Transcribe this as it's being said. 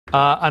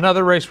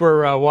Another race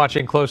we're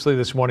watching closely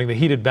this morning, the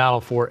heated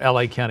battle for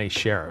LA County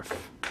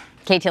Sheriff.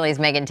 KTLA's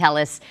Megan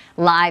Tellis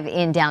live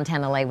in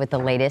downtown LA with the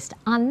latest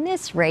on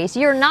this race.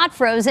 You're not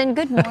frozen.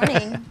 Good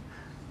morning.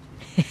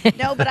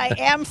 No, but I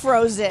am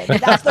frozen.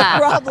 That's the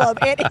problem.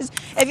 It is.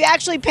 If you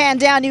actually pan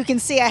down, you can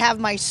see I have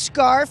my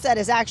scarf that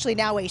is actually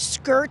now a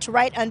skirt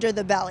right under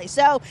the belly.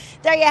 So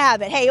there you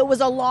have it. Hey, it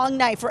was a long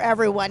night for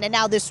everyone. And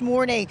now this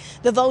morning,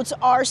 the votes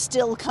are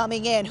still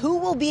coming in. Who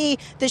will be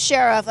the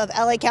sheriff of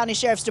LA County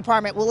Sheriff's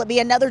Department? Will it be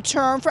another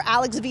term for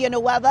Alex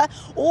Villanueva,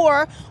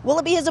 or will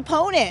it be his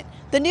opponent,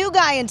 the new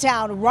guy in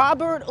town,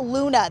 Robert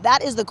Luna?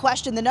 That is the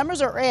question. The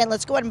numbers are in.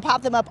 Let's go ahead and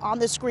pop them up on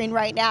the screen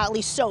right now. At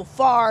least so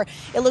far,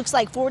 it looks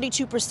like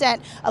 42%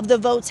 of the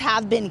votes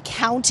have been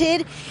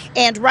counted.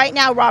 And right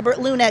now, Robert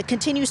Luna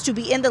continues to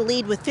be in the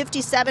lead with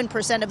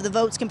 57% of the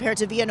votes compared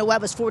to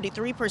Villanueva's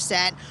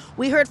 43%.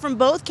 We heard from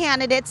both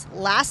candidates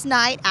last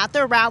night at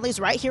their rallies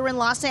right here in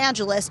Los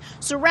Angeles,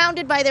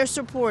 surrounded by their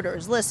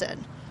supporters.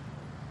 Listen.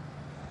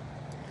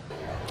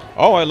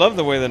 Oh, I love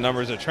the way the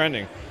numbers are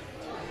trending.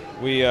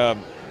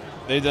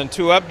 They've done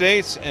 2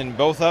 updates, and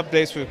both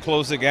updates we've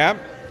closed the gap,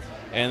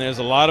 and there's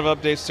a lot of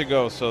updates to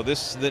go. So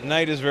the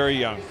night is very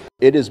young.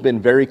 It has been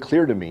very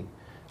clear to me,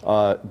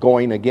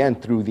 going again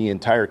through the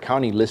entire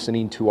county,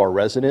 listening to our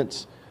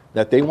residents,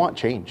 that they want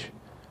change.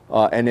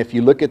 And if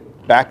you look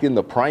at back in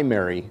the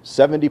primary,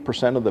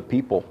 70% of the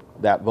people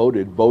that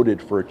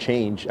voted for a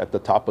change at the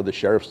top of the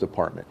Sheriff's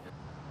Department.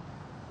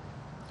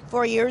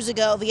 4 years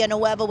ago,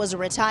 Villanueva was a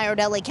retired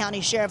LA County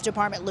Sheriff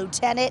Department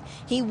lieutenant.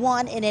 He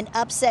won in an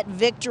upset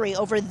victory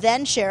over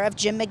then Sheriff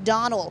Jim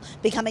McDonnell,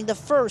 becoming the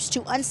first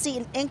to unseat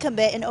an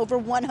incumbent in over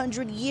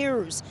 100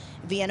 years.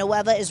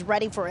 Villanueva is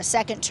ready for a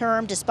second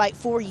term despite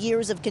 4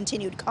 years of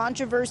continued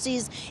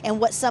controversies and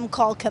what some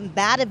call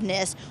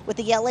combativeness with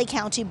the LA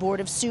County Board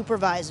of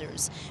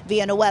Supervisors.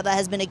 Villanueva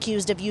has been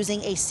accused of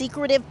using a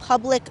secretive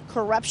public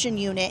corruption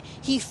unit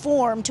he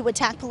formed to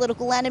attack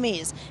political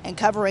enemies and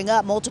covering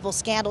up multiple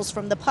scandals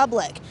from the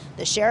public.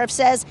 The sheriff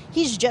says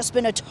he's just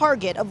been a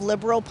target of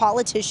liberal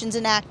politicians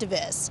and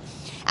activists.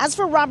 As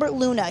for Robert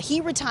Luna, he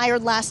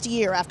retired last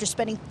year after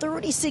spending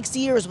 36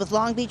 years with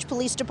Long Beach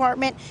Police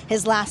Department,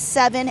 his last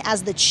 7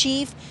 as the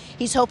chief.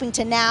 He's hoping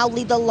to now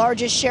lead the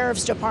largest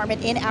sheriff's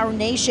department in our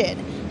nation.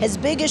 His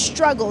biggest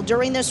struggle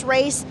during this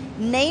race,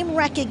 name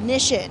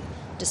recognition.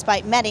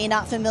 Despite many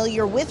not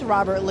familiar with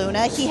Robert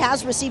Luna, he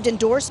has received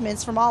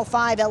endorsements from all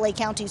 5 LA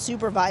County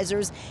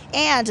supervisors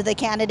and the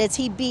candidates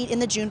he beat in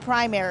the June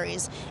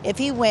primaries. If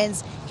he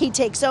wins, he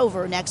takes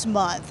over next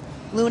month.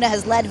 Luna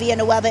has led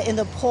Villanueva in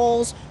the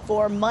polls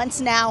for months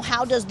now.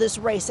 How does this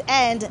race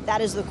end? That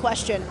is the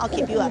question. I'll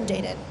keep you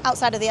updated.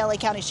 Outside of the LA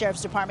County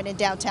Sheriff's Department in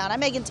downtown, I'm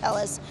Megan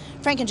Tellis.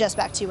 Frank and Jess,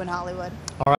 back to you in Hollywood. All right.